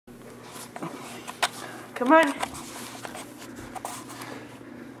Come on.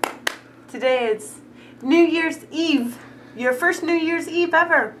 Today is New Year's Eve. Your first New Year's Eve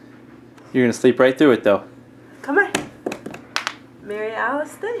ever. You're going to sleep right through it, though. Come on. Mary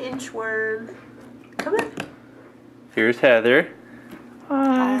Alice the Inchworm. Come on. Here's Heather.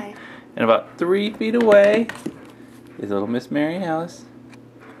 Hi. And about 3 feet away is little Miss Mary Alice.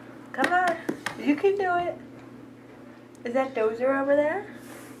 Come on. You can do it. Is that Dozer over there?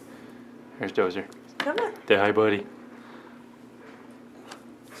 Here's Dozer. Come on. Say hi, buddy.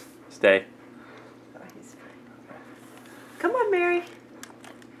 Stay. Oh, he's fine. Come on, Mary.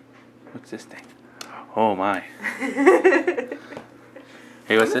 What's this thing? Oh, my. Hey,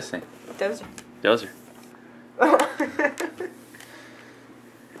 what's this thing? Dozer. Dozer.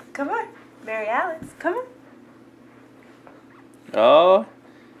 Come on, Mary Alice. Come on. Oh,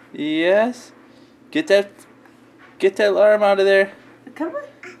 yes. Get that alarm out of there. Come on.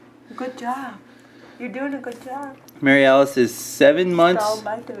 Good job. You're doing a good job. Mary Alice is 7 months Stalled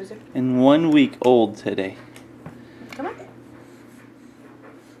by Dozer. and 1 week old today. Come on.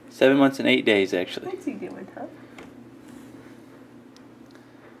 7 months and 8 days, actually. What's he doing, huh?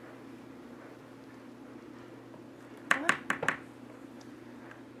 Come on.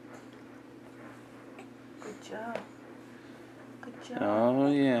 Good job. Good job.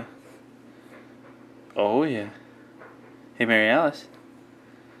 Oh, yeah. Oh, yeah. Hey, Mary Alice.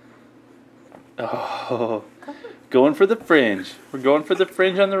 Oh, going for the fringe. We're going for the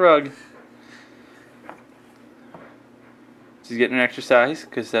fringe on the rug. She's getting her exercise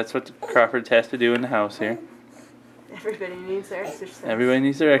because that's what Crawford has to do in the house here. Everybody needs their exercise. Everybody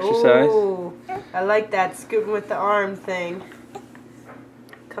needs their exercise. Oh, I like that scooping with the arm thing.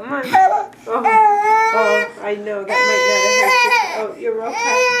 Come on. Oh, I know that might not have hurt you. Oh, you're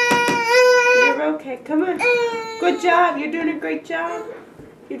okay. You're okay. Come on. Good job. You're doing a great job.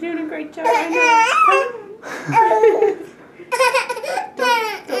 You're doing a great job. I know. Come on.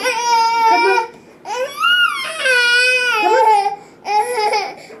 Come on.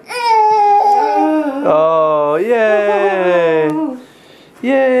 Oh, yay!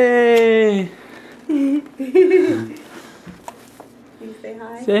 Yay! You say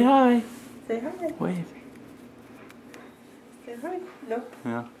hi. Say hi. Say hi. Wave. Say hi. Nope.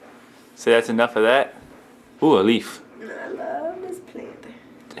 Yeah. So that's enough of that. Ooh, a leaf. I love this plant.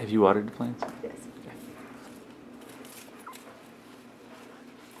 Have you watered the plants? Yes.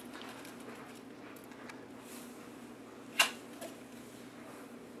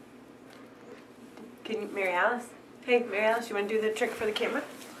 Can you, Mary Alice? Hey, Mary Alice, you want to do the trick for the camera?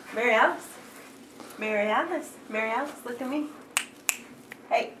 Mary Alice? Mary Alice? Mary Alice, look at me.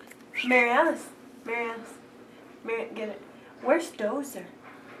 Hey, Mary Alice? Mary Alice? Mary, get it. Where's Dozer?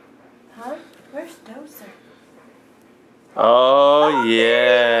 Huh? Where's Dozer? Oh,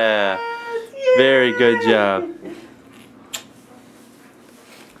 yeah. Yes, Very good job.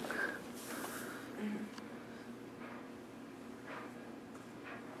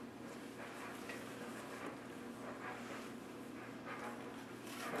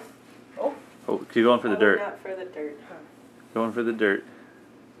 Oh, keep going for the dirt. Not for the dirt, huh? Going for the dirt.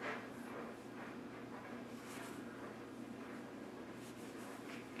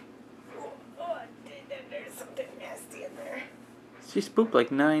 Oh, there's something nasty in there. She spooked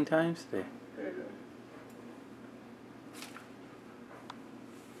like 9 times today.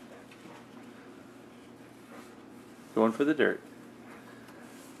 Going for the dirt.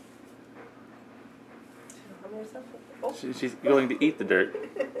 Oh. She's going to eat the dirt.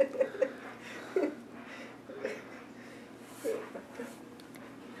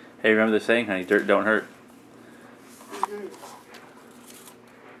 Hey, remember the saying, honey, dirt don't hurt.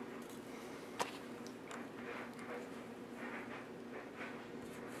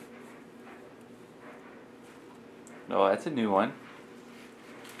 Oh, that's a new one.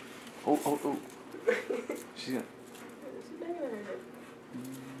 Oh, oh, oh. She's gonna...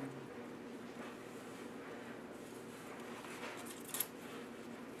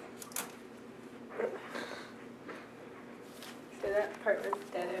 So that part was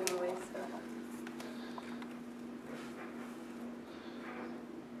dead anyway, so.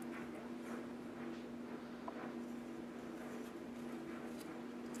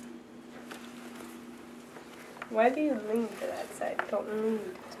 Why do you lean to that side? Don't lean.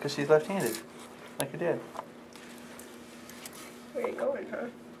 Because she's left-handed, like your dad. Where you going, huh?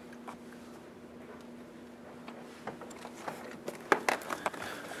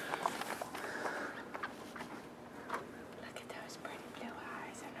 Look at those pretty blue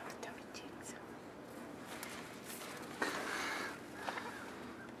eyes and those toad cheeks.